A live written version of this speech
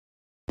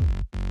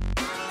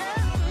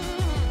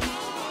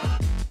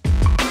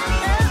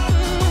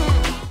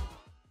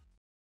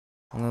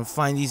I'm gonna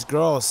find these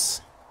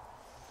girls.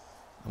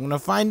 I'm gonna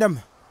find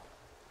them.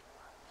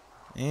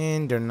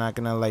 And they're not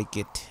gonna like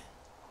it.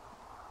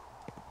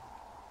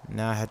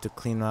 Now I have to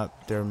clean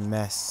up their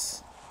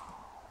mess.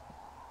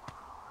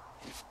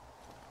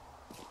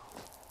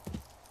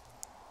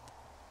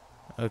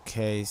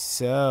 Okay,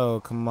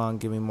 so come on,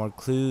 give me more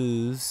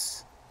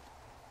clues.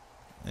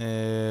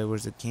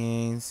 Where's the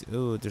cans?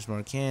 Oh, there's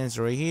more cans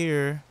right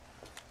here.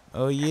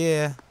 Oh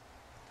yeah.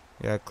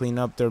 Gotta clean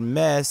up their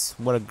mess.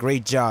 What a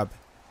great job.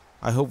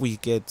 I hope we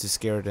get to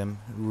scare them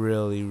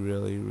really.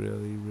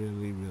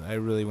 I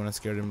really want to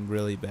scare them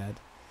really bad.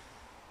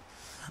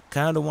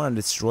 Kind of don't want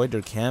to destroy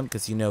their camp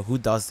because, you know, who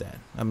does that?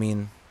 I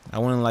mean, I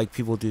wouldn't like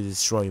people to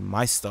destroy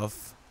my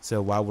stuff,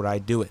 so why would I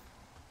do it?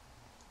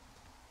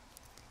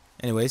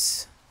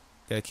 Anyways,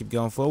 gotta keep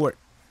going forward.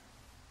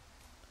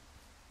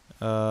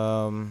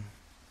 Oh,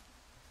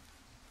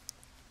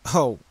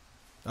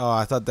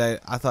 I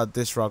thought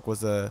this rock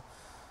was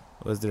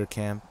their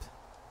camp.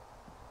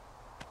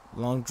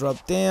 Long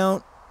drop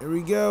down. Here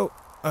we go.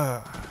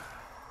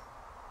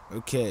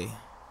 Okay.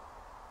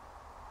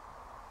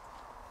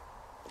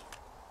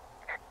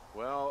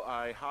 Well,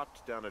 I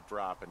hopped down a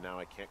drop and now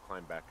I can't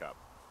climb back up.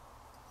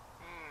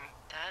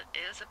 That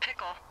is a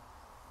pickle.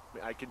 I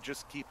mean, I can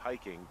just keep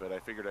hiking, but I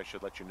figured I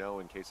should let you know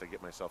in case I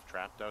get myself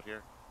trapped out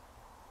here.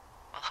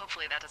 Well,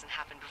 hopefully that doesn't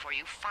happen before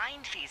you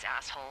find these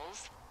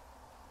assholes.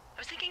 I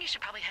was thinking you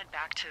should probably head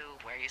back to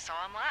where you saw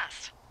them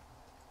last.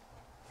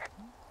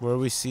 Where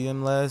we see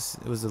them last?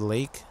 It was the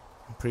lake.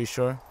 I'm pretty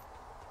sure.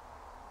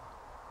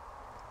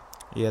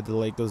 Yeah, the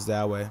lake goes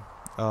that way.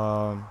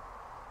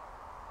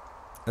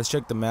 Let's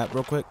check the map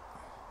real quick.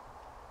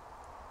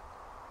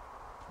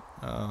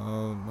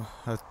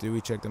 How do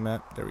we check the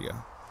map? There we go.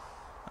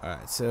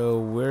 Alright, so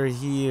we're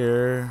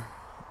here,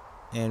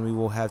 and we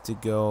will have to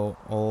go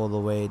all the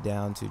way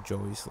down to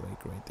Joey's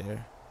Lake right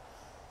there,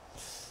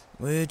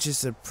 which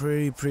is a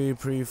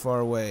pretty far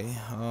away.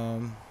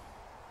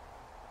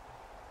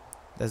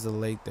 That's the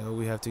lake though.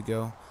 We have to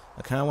go.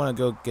 I kind of want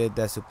to go get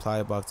that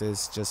supply box.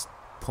 It's just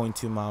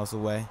 0.2 miles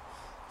away,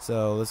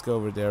 so let's go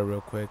over there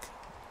real quick,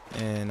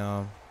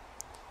 and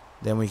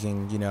then we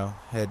can, you know,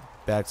 head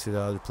back to the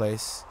other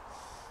place.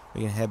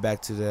 We can head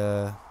back to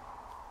the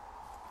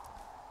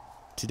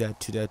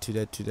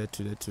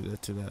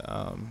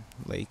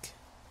lake.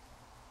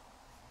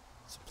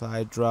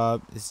 Supply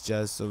drop is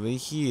just over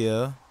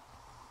here.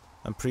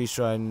 I'm pretty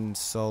sure I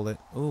installed it.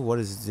 Oh, what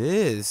is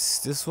this?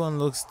 This one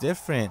looks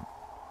different.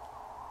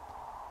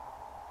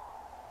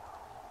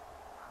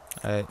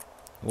 Alright,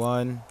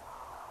 1,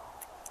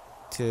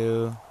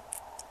 2,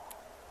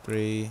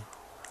 3,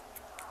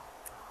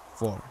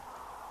 4.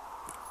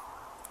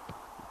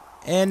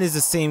 And it's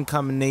the same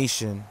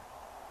combination.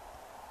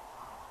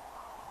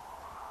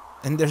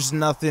 And there's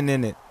nothing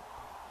in it.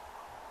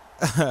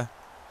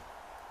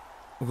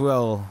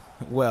 Well.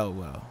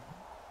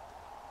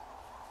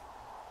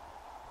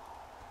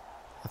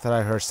 I thought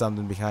I heard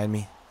something behind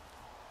me.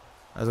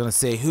 I was gonna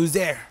say, who's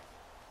there?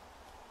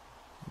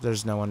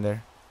 There's no one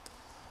there.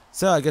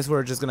 So I guess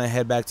we're just gonna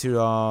head back to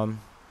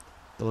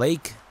the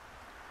lake.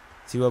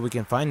 See what we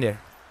can find there.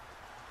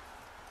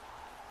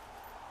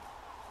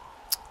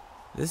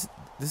 This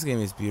game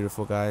is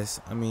beautiful, guys.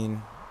 I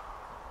mean,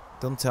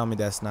 don't tell me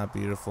that's not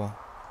beautiful.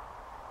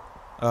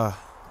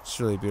 It's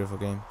really a beautiful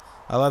game.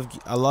 I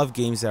love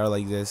games that are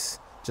like this.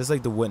 Just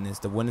like The Witness.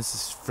 The Witness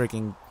is a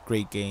freaking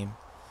great game.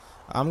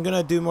 I'm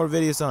gonna do more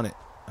videos on it.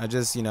 I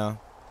just, you know,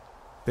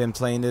 been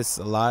playing this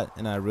a lot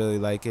and I really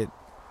like it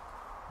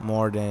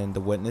more than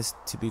The Witness,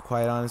 to be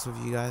quite honest with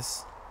you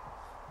guys.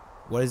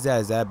 What is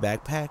that? Is that a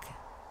backpack?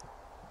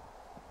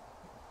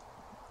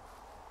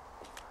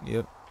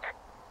 Yep.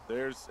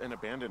 There's an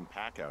abandoned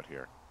pack out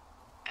here.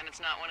 And it's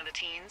not one of the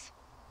teens?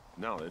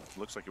 No, it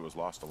looks like it was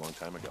lost a long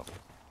time ago.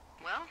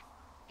 Well,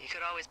 you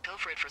could always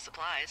pilfer it for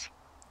supplies.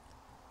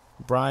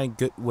 Brian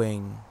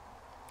Goodwin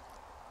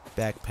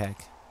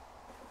backpack.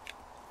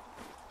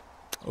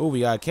 Oh,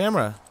 we got a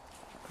camera.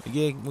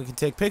 We can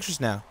take pictures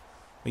now.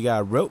 We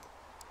got a rope.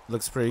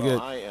 Looks pretty good.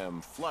 I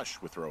am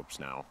flush with ropes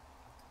now.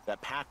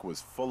 That pack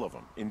was full of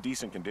them, in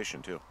decent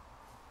condition too.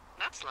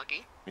 That's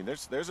lucky. I mean,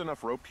 there's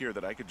enough rope here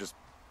that I could just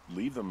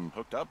leave them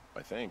hooked up,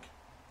 I think.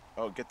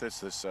 Oh, get this.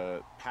 This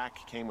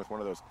pack came with one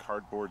of those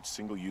cardboard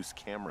single-use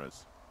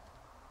cameras.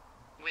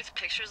 With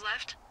pictures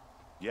left?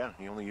 Yeah,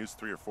 he only used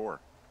 3 or 4.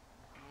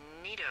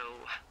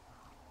 Neato.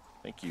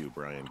 Thank you,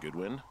 Brian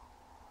Goodwin.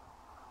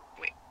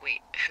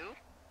 Wait, who?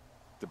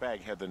 The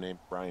bag had the name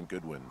Brian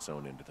Goodwin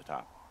sewn into the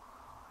top.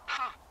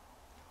 Huh.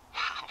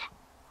 Wow.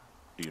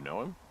 Do you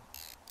know him?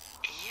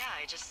 Yeah,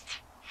 I just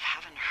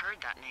haven't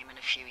heard that name in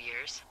a few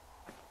years.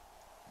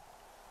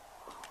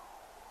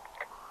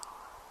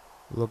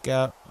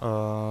 Lookout.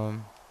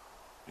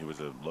 He was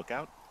a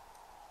lookout?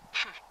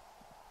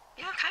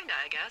 Yeah, kinda,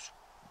 I guess.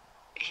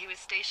 He was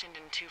stationed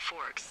in Two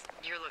Forks,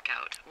 your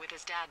lookout, with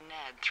his dad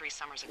Ned 3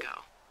 summers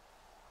ago.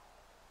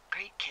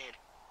 Great kid.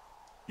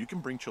 You can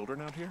bring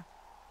children out here?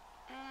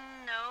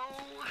 No.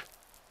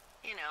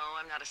 You know,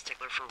 I'm not a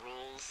stickler for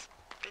rules.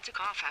 They took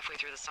off halfway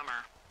through the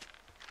summer.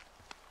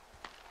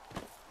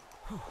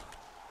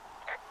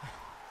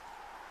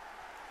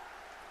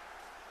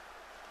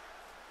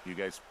 You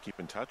guys keep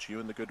in touch,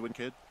 you and the Goodwin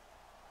kid?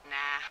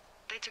 Nah,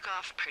 they took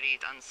off pretty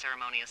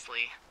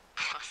unceremoniously.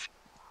 Plus,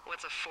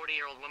 what's a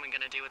 40-year-old woman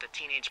gonna do with a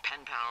teenage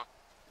pen pal?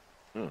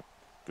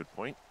 Good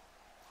point.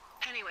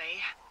 Anyway,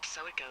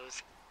 so it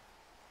goes.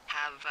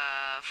 Have,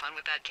 fun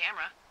with that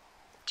camera.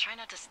 Try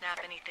not to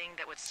snap anything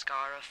that would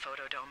scar a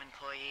Photodome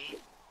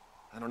employee.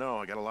 I don't know,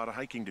 I got a lot of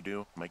hiking to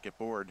do. Might get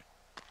bored.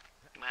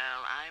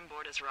 Well, I'm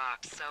bored as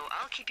rocks, so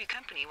I'll keep you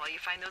company while you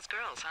find those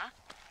girls, huh?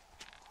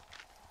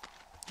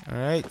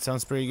 Alright,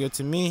 sounds pretty good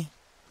to me.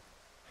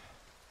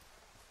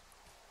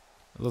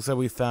 It looks like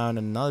we found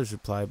another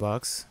supply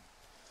box,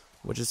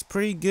 which is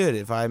pretty good,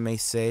 if I may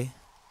say.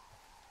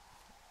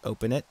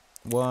 Open it.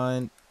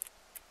 1,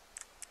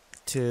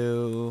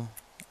 2.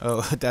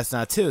 Oh, that's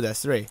not 2,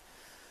 that's 3.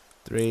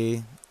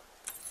 3.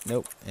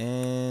 Nope.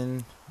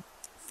 And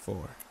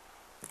 4.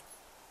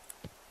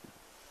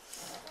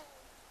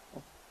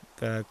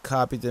 Gotta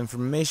copy the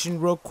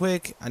information real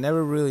quick. I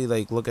never really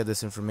look at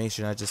this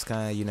information. I just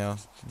kind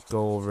of,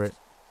 go over it.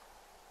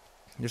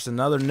 There's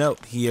another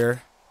note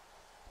here.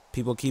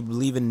 People keep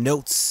leaving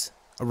notes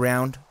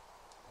around.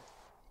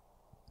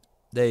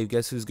 Dave,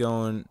 guess who's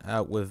going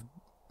out with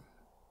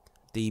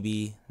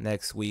DB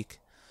next week?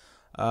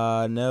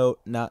 No,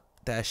 not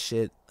that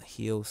shit.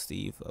 Heal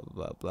Steve, blah,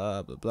 blah,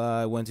 blah, blah,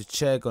 blah. I went to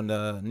check on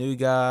the new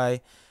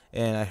guy,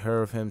 and I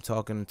heard him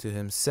talking to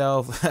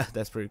himself.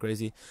 That's pretty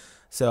crazy.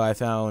 So I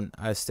found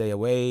I stay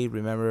away.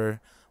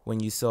 Remember when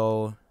you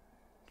saw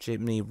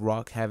Jimmy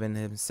Rock having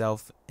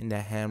himself in the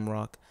ham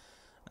rock?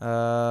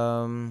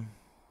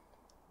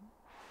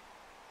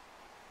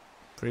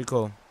 Pretty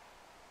cool.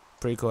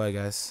 Pretty cool, I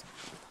guess.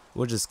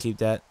 We'll just keep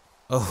that.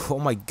 Oh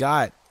my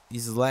god.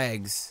 These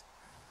legs.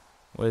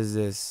 What is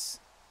this?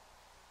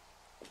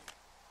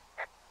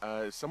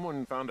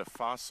 Someone found a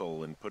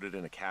fossil and put it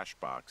in a cash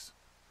box.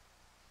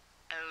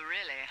 Oh,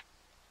 really?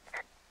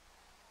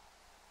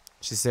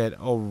 She said,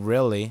 oh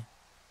really?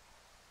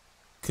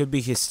 Could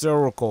be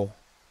historical.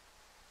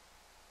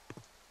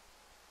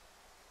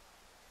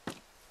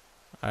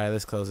 Alright,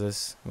 let's close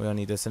this. We don't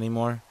need this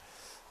anymore.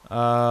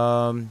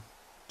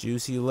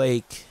 Juicy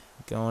Lake.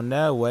 Going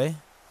that way.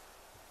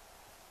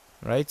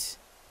 Right?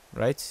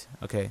 Right?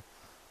 Okay.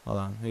 Hold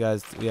on. We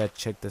gotta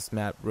check this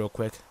map real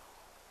quick.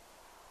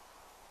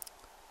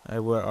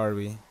 Alright, where are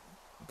we?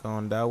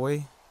 Going that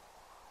way?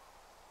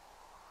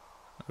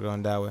 We're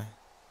going that way.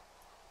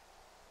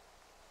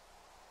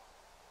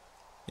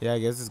 Yeah, I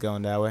guess it's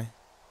going that way.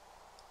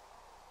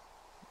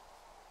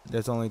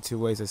 There's only 2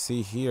 ways to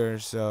see here,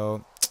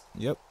 so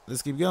yep,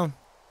 let's keep going.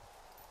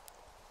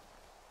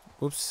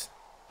 Whoops.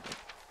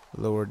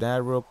 Lower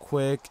that real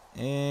quick,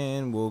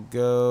 and we'll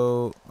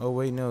go. Oh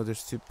wait, no,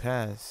 there's 2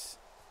 paths.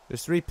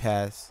 There's 3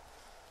 paths.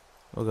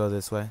 We'll go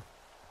this way.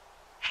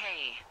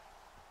 Hey,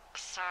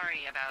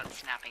 sorry about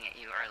snapping at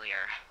you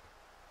earlier.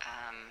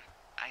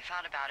 I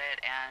thought about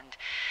it, and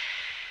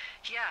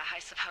yeah,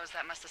 I suppose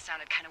that must have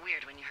sounded kind of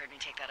weird when you heard me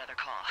take that other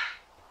call.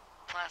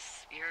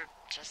 Plus, you're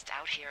just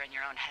out here in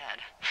your own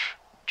head.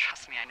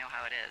 Trust me, I know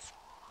how it is.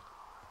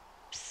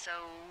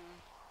 So,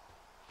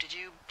 did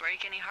you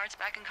break any hearts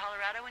back in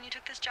Colorado when you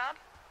took this job?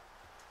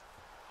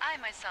 I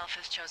myself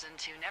have chosen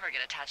to never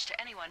get attached to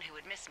anyone who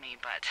would miss me,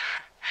 but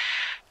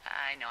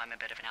I know I'm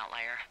a bit of an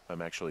outlier.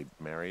 I'm actually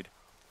married.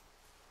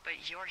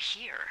 But you're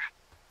here.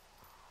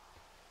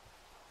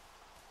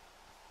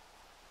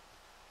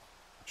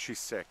 She's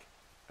sick,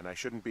 and I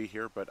shouldn't be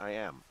here, but I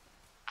am.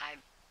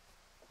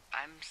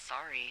 I'm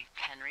sorry,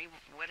 Henry.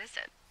 What is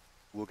it?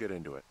 We'll get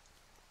into it.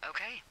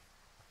 Okay.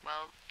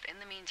 Well, in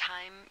the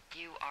meantime,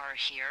 you are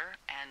here,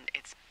 and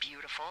it's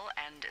beautiful,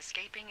 and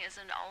escaping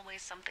isn't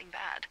always something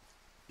bad.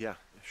 Yeah,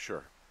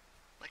 sure.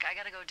 Look, I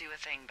gotta go do a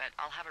thing, but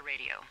I'll have a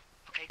radio.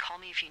 Okay, call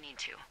me if you need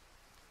to.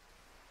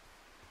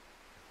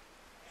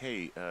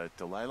 Hey,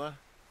 Delilah?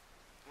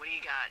 What do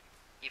you got?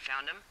 You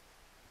found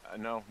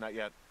him? No, not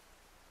yet.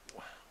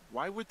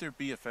 Why would there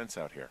be a fence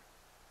out here?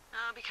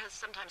 Because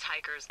sometimes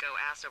hikers go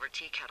ass over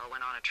tea kettle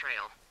when on a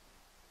trail.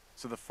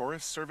 So the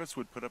Forest Service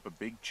would put up a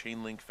big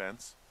chain link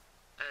fence?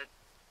 A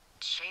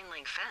chain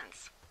link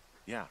fence?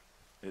 Yeah.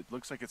 It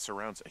looks like it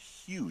surrounds a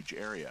huge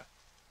area.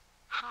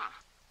 Huh.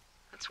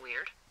 That's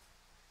weird.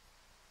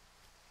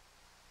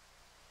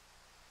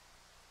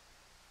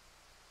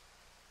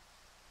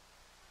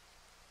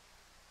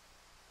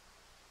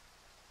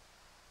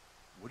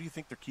 What do you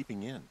think they're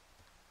keeping in?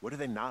 What do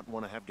they not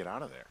want to have get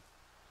out of there?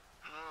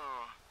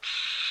 Oh,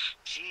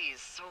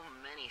 geez, so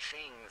many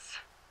things.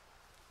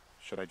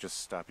 Should I just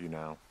stop you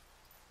now?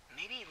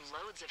 Maybe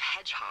loads of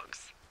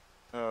hedgehogs.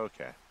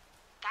 Okay.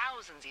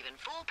 Thousands even.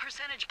 Full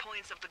percentage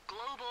points of the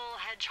global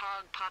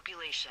hedgehog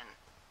population.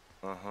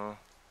 Uh-huh.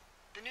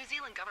 The New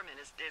Zealand government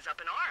is up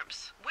in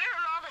arms. Where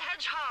are all the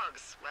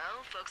hedgehogs?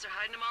 Well, folks are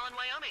hiding them all in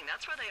Wyoming.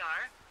 That's where they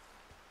are.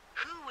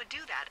 Who would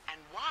do that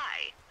and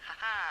why?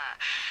 Haha.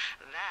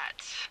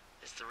 That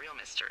is the real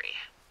mystery.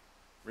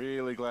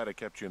 Really glad I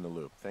kept you in the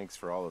loop. Thanks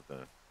for all of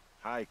the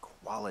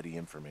high-quality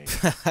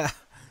information.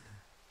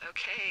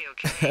 Okay.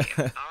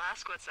 I'll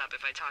ask what's up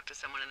if I talk to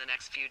someone in the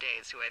next few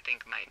days who I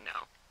think might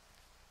know.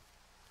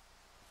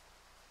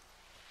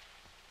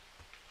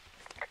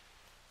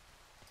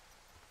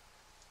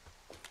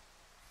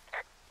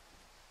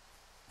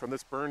 From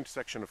this burned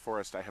section of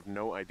forest, I have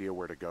no idea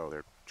where to go.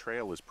 Their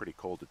trail is pretty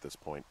cold at this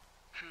point.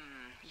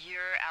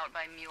 You're out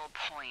by Mule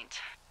Point.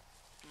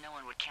 No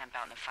one would camp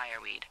out in the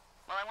fireweed.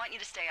 Well, I want you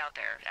to stay out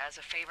there, as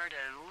a favor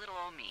to little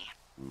old me.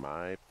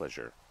 My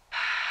pleasure.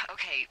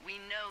 Okay, we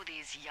know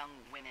these young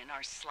women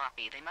are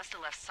sloppy. They must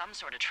have left some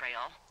sort of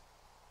trail.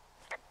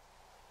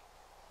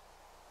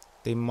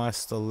 They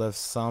must have left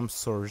some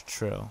sort of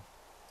trail.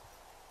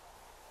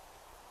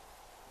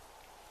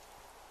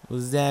 What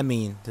does that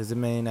mean? Does it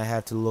mean I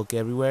have to look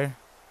everywhere?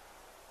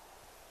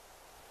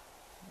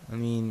 I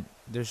mean,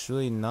 there's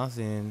really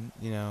nothing,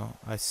 you know,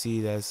 I see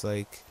that's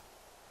like,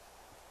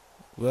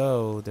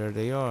 whoa, there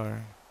they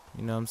are.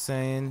 You know what I'm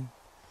saying?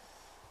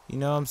 You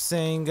know what I'm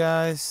saying,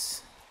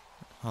 guys?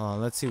 Hold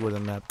on, let's see where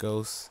the map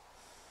goes.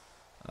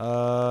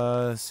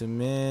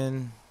 Zoom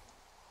in.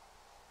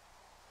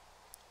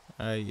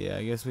 Yeah,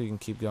 I guess we can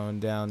keep going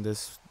down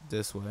this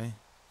way.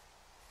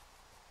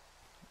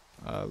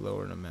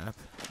 Lower the map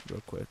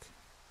real quick.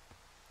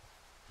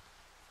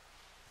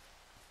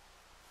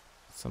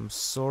 Some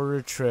sort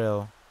of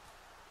trail.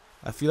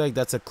 I feel like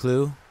that's a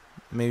clue.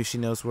 Maybe she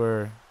knows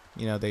where,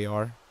 you know, they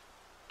are.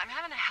 I'm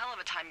having a hell of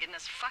a time getting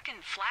this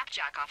fucking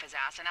flapjack off his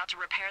ass and out to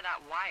repair that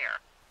wire.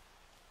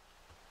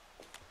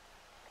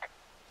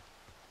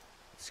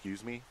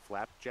 Excuse me,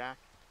 Flapjack?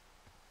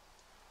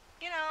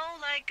 You know,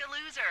 like a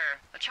loser,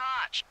 a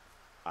chotch.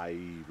 I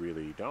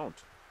really don't,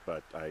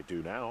 but I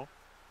do now.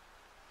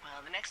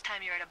 Well, the next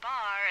time you're at a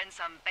bar and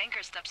some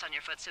banker steps on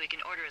your foot so he can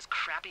order his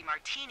crappy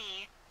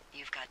martini,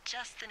 you've got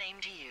just the name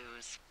to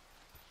use.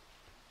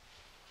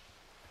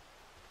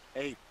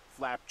 Hey,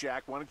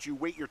 Flapjack, why don't you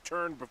wait your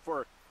turn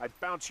before I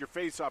bounce your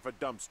face off a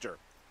dumpster?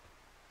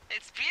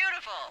 It's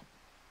beautiful.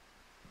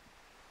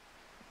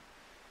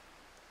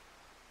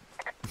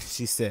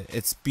 She said,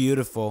 it's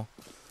beautiful.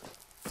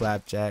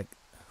 Flapjack.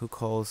 Who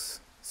calls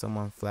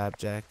someone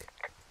Flapjack?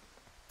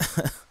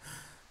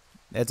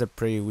 That's a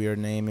pretty weird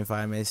name, if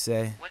I may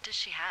say. What does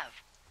she have?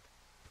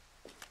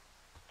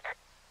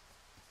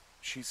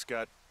 She's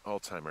got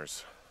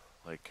Alzheimer's,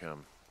 like,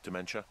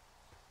 dementia.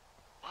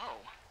 Whoa.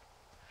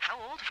 How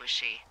old was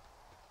she?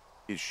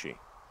 Is she?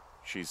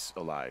 She's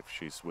alive.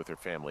 She's with her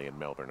family in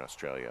Melbourne,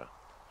 Australia.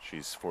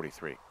 She's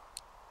 43.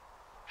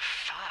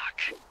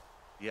 Fuck.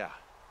 Yeah.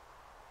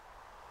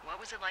 What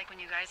was it like when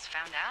you guys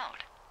found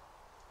out?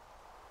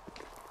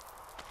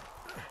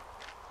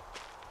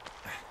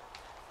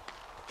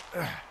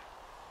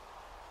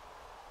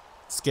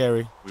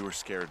 Scary. We were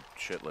scared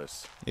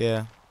shitless.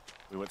 Yeah.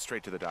 We went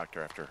straight to the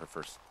doctor after her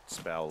first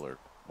spell or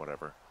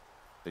whatever.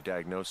 They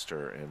diagnosed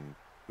her and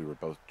we were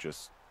both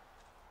just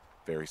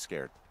very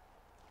scared.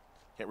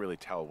 Can't really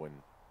tell when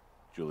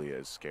Julia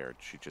is scared.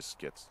 She just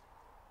gets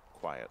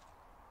quiet.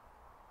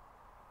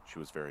 She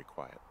was very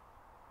quiet.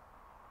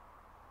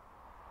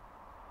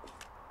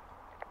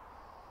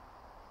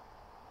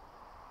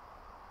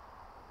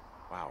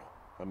 Wow,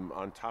 I'm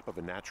on top of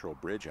a natural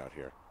bridge out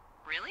here.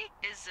 Really?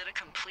 Is it a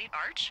complete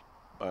arch?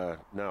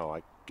 No,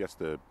 I guess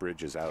the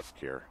bridge is out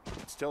here.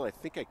 Still, I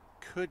think I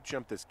could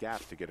jump this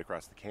gap to get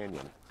across the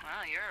canyon.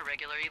 Wow, you're a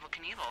regular Evel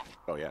Knievel.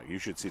 Oh yeah, you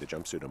should see the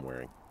jumpsuit I'm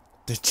wearing.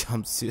 The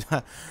jumpsuit.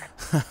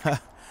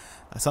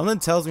 Something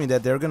tells me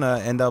that they're gonna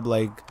end up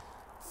like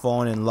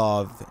falling in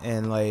love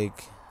and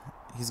like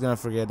he's gonna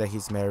forget that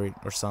he's married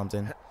or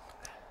something.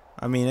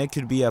 I mean, it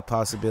could be a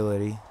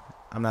possibility.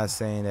 I'm not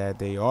saying that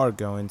they are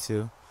going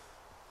to,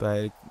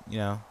 but you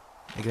know,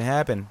 it can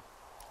happen.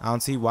 I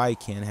don't see why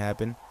it can't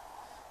happen.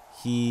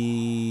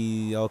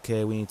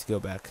 Okay, we need to go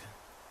back.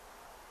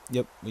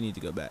 Yep, we need to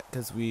go back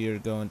because we are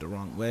going the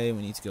wrong way.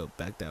 We need to go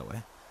back that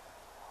way.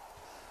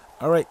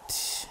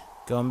 Alright,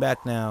 going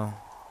back now.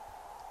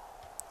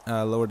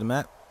 Lower the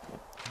map.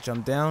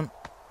 Jump down.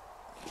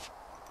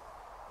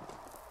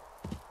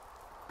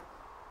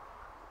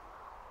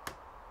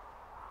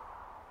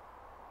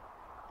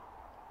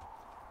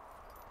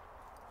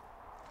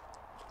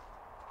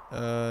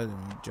 Let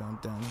me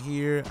jump down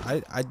here.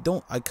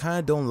 I kind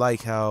of don't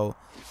like how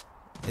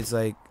it's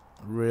like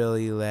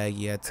really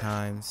laggy at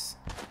times.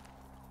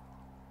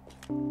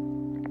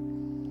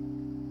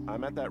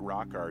 I'm at that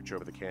rock arch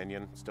over the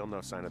canyon. Still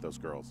no sign of those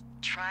girls.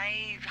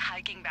 Try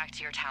hiking back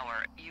to your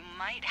tower. You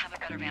might have a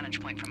better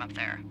vantage point from up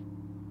there.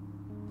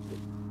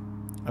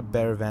 A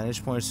better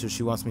vantage point, so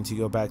she wants me to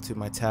go back to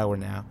my tower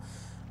now.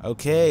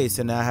 Okay,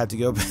 so now I have to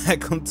go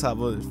back on top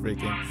of the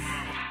freaking